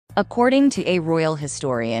According to a royal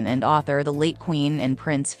historian and author, the late Queen and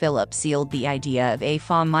Prince Philip sealed the idea of a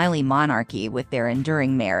family monarchy with their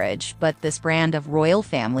enduring marriage, but this brand of royal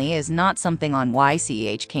family is not something on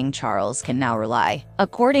which King Charles can now rely.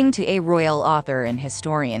 According to a royal author and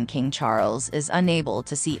historian, King Charles is unable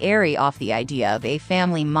to see airy off the idea of a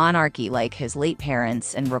family monarchy like his late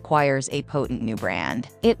parents and requires a potent new brand.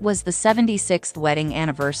 It was the 76th wedding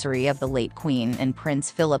anniversary of the late Queen and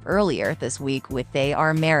Prince Philip earlier this week, with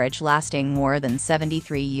their marriage lasting more than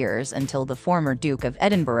 73 years until the former Duke of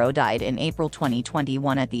Edinburgh died in April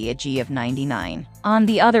 2021 at the age of 99. On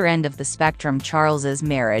the other end of the spectrum, Charles's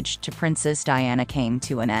marriage to Princess Diana came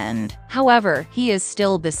to an end. However, he is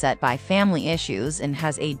still beset by family issues and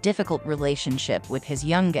has a difficult relationship with his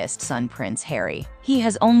youngest son, Prince Harry. He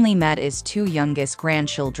has only met his two youngest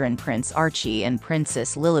grandchildren, Prince Archie and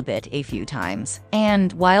Princess Lilibet, a few times.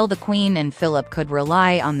 And while the Queen and Philip could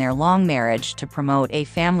rely on their long marriage to promote a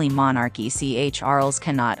family monarchy, Charles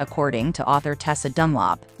cannot, according to author Tessa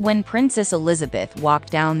Dunlop. When Princess Elizabeth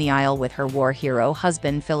walked down the aisle with her war hero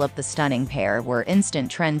husband Philip, the stunning pair were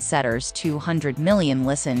instant trendsetters. 200 million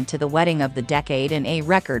listened to the wedding of the decade in a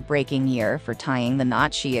record-breaking year for tying the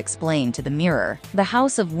knot, she explained to the Mirror. The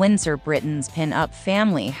House of Windsor, Britain's pin-up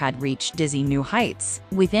family, had reached dizzy new heights.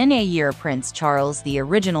 Within a year, Prince Charles, the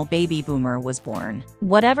original baby boomer, was born.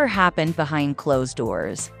 Whatever happened behind closed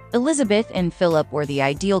doors, Elizabeth and Philip were the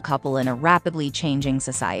ideal couple in a rapidly changing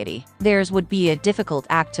society. Theirs would be a difficult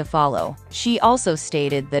act to follow. She also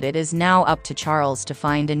stated that it is now up to Charles to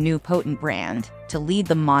find a new potent brand to lead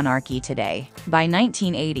the monarchy today. By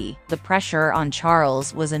 1980, the pressure on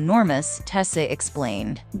Charles was enormous, Tessa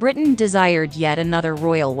explained. Britain desired yet another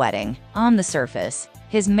royal wedding. On the surface,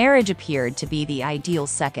 his marriage appeared to be the ideal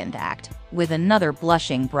second act, with another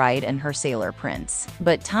blushing bride and her sailor prince.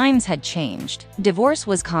 But times had changed. Divorce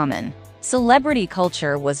was common. Celebrity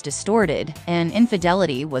culture was distorted, and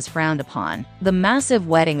infidelity was frowned upon. The massive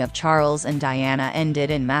wedding of Charles and Diana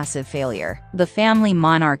ended in massive failure. The family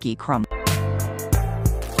monarchy crumbled.